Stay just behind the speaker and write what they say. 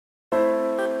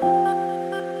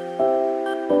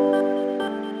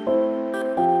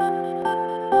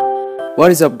What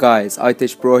is up guys,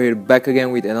 iTech Pro here, back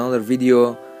again with another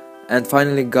video. And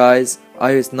finally guys,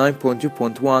 iOS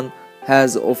 9.2.1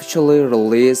 has officially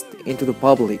released into the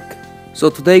public. So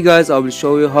today guys, I will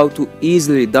show you how to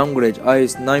easily downgrade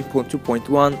iOS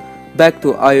 9.2.1 back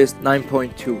to iOS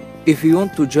 9.2. If you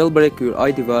want to jailbreak your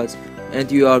iDevice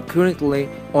and you are currently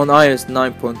on iOS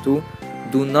 9.2,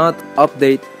 do not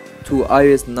update to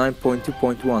iOS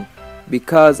 9.2.1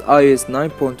 because iOS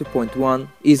 9.2.1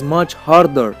 is much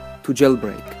harder to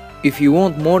jailbreak. If you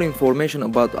want more information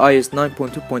about iOS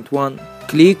 9.2.1,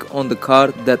 click on the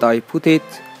card that I put it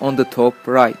on the top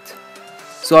right.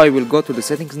 So I will go to the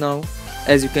settings now.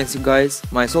 As you can see guys,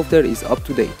 my software is up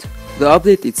to date. The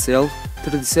update itself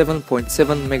 37.7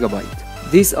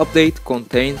 MB. This update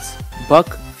contains bug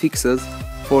fixes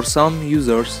for some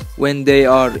users when they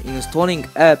are installing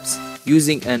apps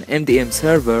using an MDM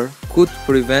server could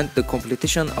prevent the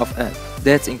completion of app.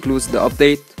 That includes the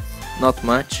update, not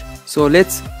much. So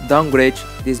let's downgrade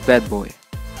this bad boy.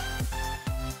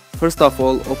 First of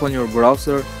all, open your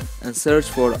browser and search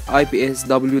for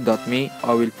ipsw.me.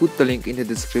 I will put the link in the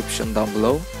description down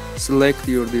below. Select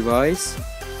your device.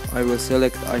 I will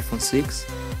select iPhone 6.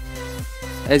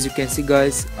 As you can see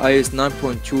guys, iOS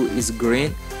 9.2 is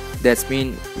green. That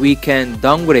means we can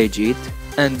downgrade it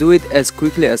and do it as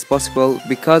quickly as possible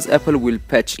because Apple will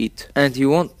patch it and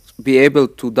you won't be able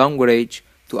to downgrade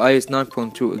to iOS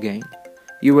 9.2 again.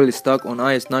 You will stuck on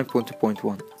iOS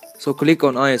 9.2.1. So click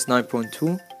on iOS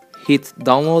 9.2, hit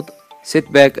download,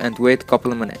 sit back and wait a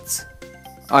couple of minutes.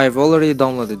 I have already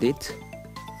downloaded it,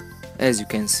 as you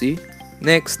can see.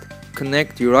 Next,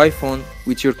 connect your iPhone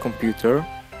with your computer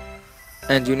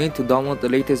and you need to download the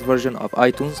latest version of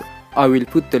iTunes. I will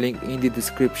put the link in the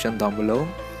description down below.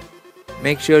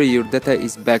 Make sure your data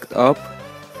is backed up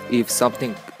if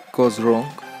something goes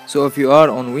wrong. So if you are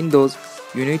on Windows,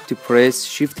 you need to press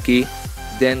Shift key,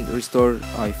 then restore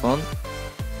iPhone.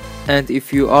 And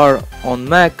if you are on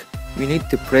Mac, you need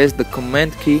to press the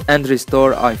Command key and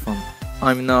restore iPhone.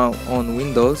 I'm now on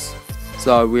Windows,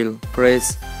 so I will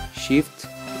press Shift,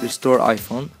 restore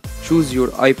iPhone. Choose your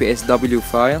IPSW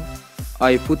file.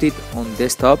 I put it on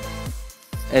desktop.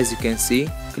 As you can see,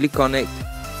 click on it,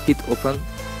 hit open,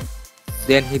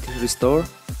 then hit restore.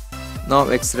 Now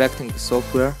extracting the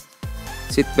software.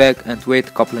 Sit back and wait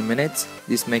a couple of minutes.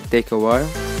 This may take a while.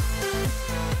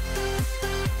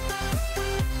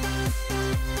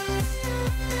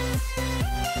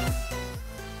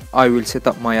 I will set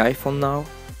up my iPhone now.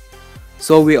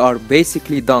 So we are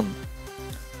basically done.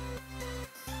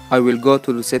 I will go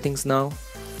to the settings now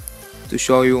to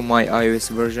show you my iOS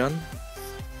version.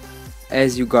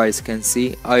 As you guys can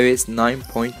see, iOS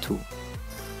 9.2.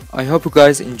 I hope you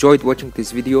guys enjoyed watching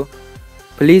this video.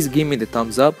 Please give me the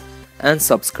thumbs up and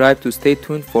subscribe to stay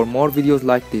tuned for more videos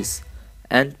like this.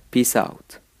 And peace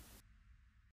out.